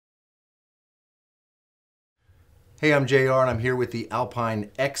Hey, I'm JR and I'm here with the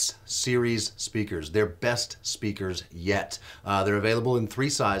Alpine X-Series speakers. They're best speakers yet. They're available in three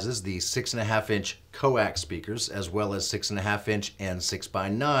sizes, the 6.5-inch coax speakers, as well as 6.5-inch and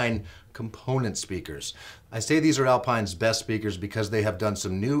 6x9 component speakers. I say these are Alpine's best speakers because they have done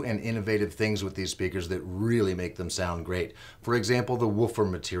some new and innovative things with these speakers that really make them sound great. For example, the woofer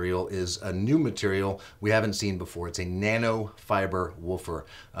material is a new material we haven't seen before. It's a nano fiber woofer.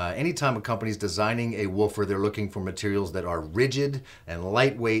 Anytime a company's designing a woofer, they're looking for materials that are rigid and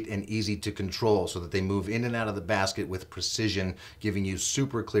lightweight and easy to control so that they move in and out of the basket with precision, giving you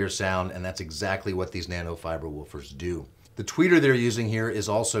super clear sound, and that's exactly what these nano fiber woofers do. The tweeter they're using here is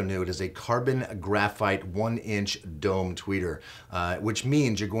also new. It is a carbon graphite 1-inch dome tweeter, which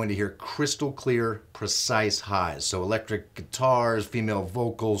means you're going to hear crystal clear, precise highs. So electric guitars, female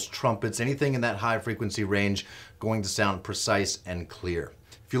vocals, trumpets, anything in that high frequency range going to sound precise and clear.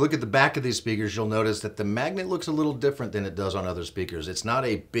 If you look at the back of these speakers, you'll notice that the magnet looks a little different than it does on other speakers. It's not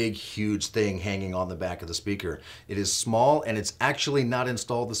a big, huge thing hanging on the back of the speaker. It is small, and it's actually not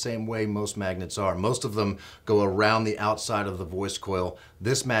installed the same way most magnets are. Most of them go around the outside of the voice coil.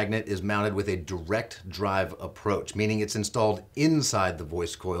 This magnet is mounted with a direct drive approach, meaning it's installed inside the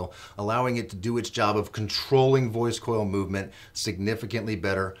voice coil, allowing it to do its job of controlling voice coil movement significantly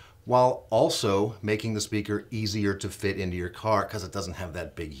better, while also making the speaker easier to fit into your car because it doesn't have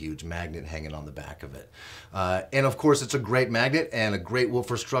that big, huge magnet hanging on the back of it. And of course, it's a great magnet and a great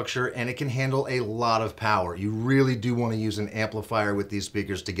woofer structure, and it can handle a lot of power. You really do want to use an amplifier with these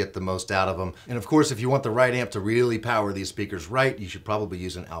speakers to get the most out of them. And of course, if you want the right amp to really power these speakers right, you should probably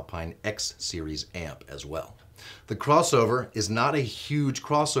use an Alpine X-Series amp as well. The crossover is not a huge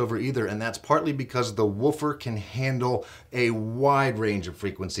crossover either, and that's partly because the woofer can handle a wide range of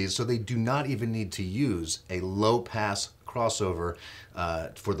frequencies, so they do not even need to use a low-pass crossover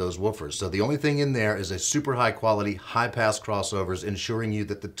for those woofers. So the only thing in there is a super high quality, high pass crossovers, ensuring you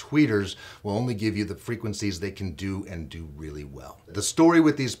that the tweeters will only give you the frequencies they can do and do really well. The story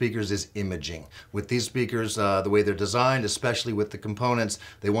with these speakers is imaging. With these speakers, the way they're designed, especially with the components,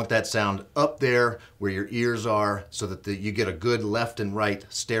 they want that sound up there where your ears are so that you get a good left and right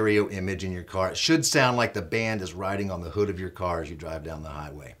stereo image in your car. It should sound like the band is riding on the hood of your car as you drive down the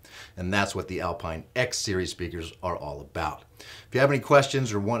highway. And that's what the Alpine X-Series speakers are all about. If you have any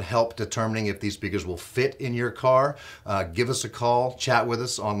questions or want help determining if these speakers will fit in your car, give us a call, chat with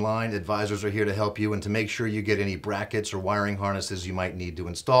us online. Advisors are here to help you, and to make sure you get any brackets or wiring harnesses you might need to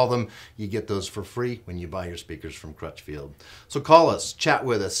install them, you get those for free when you buy your speakers from Crutchfield. So call us, chat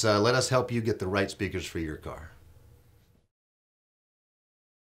with us, let us help you get the right speakers for your car.